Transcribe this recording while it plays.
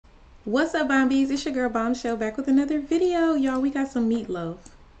What's up, Bombies? It's your girl Bombshell back with another video. Y'all, we got some Meatloaf.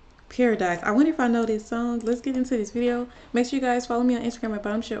 Paradise. I wonder if I know this song. Let's get into this video. Make sure you guys follow me on Instagram at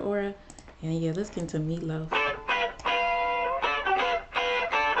Bombshell Aura. And yeah, let's get into Meatloaf.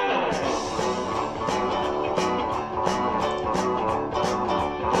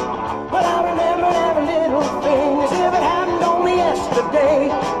 Well, I remember every little thing as if it happened only yesterday.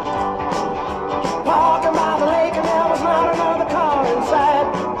 Walking by the lake and there was not another car inside.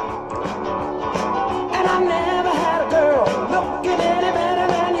 And I never had a girl looking any better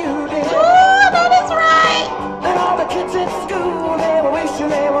than you did. Ooh, that is right! And all the kids at school, they were wishing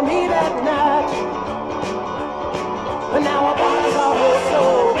they were me that night. But now our bodies are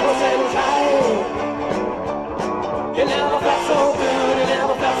so close and tight. You never felt so good, you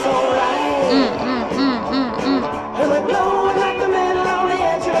never felt so right. And we're blowing like the middle on the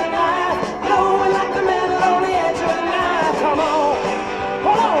edge of the night. Blowing like the middle on the edge of the night. Come on,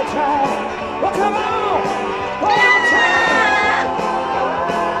 hold on tight. Well, come on, hold on tight.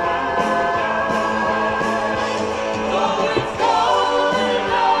 Oh, it's cold and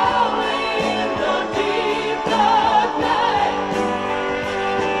lonely in the deep dark night.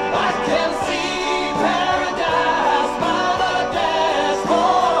 I can see paradise by the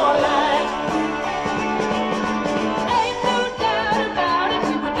dashboard light. Ain't no doubt about it,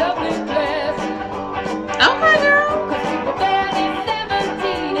 we were doubly blessed. Okay, girl. 'Cause we were barely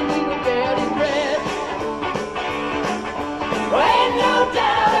 17 and we were barely dressed. Well, ain't no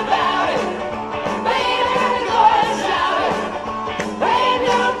doubt about it, baby, let me go and shout it. Ain't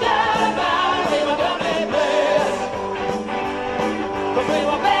no doubt about it, we were doubly blessed. 'Cause we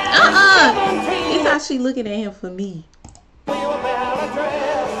were barely 17. It's how she looking at him for me. We were barely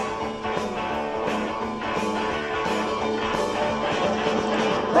dressed.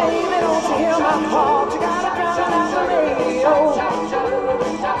 Baby, don't you hear my call? You gotta drown out the radio.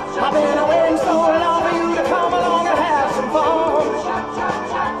 I've been waiting so long for you to come along and have some fun.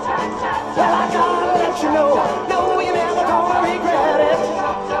 Well, I gotta let you know, no, you're never gonna regret it.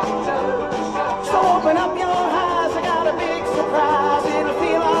 So open up your eyes, I got a big surprise. It'll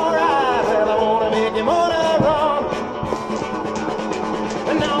feel alright. Well, I wanna make you wanna run.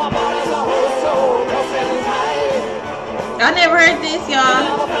 And now our bodies are so close and tight. I never heard this, y'all.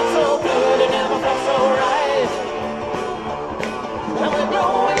 Never felt so good, it never felt so right. And we're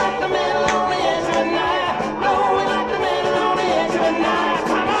blowing like the middle on the edge of the night. Blowing like the middle on the edge of the night.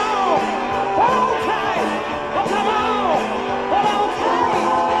 Come on, hold on tight. Oh, come on, hold on tight.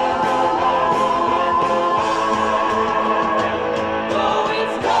 Oh,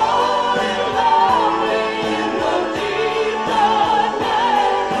 it's cold and lonely in the deep dark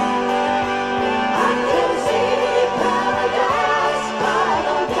night. I can see paradise by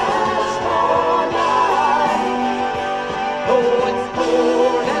the dashboard light. Oh, it's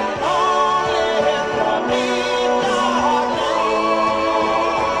cold and lonely in the midnight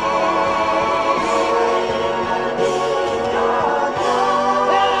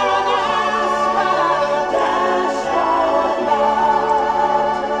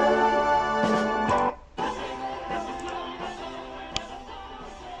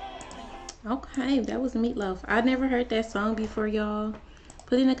Okay, that was Meatloaf. I never heard that song before, y'all.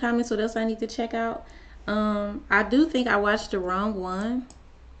 Put in the comments what else I need to check out. I do think I watched the wrong one.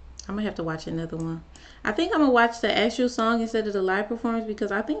 I'm gonna have to watch another one. I think I'm gonna watch the actual song instead of the live performance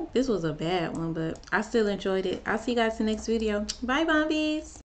because I think this was a bad one, but I still enjoyed it. I'll see you guys in the next video. Bye, Bombies.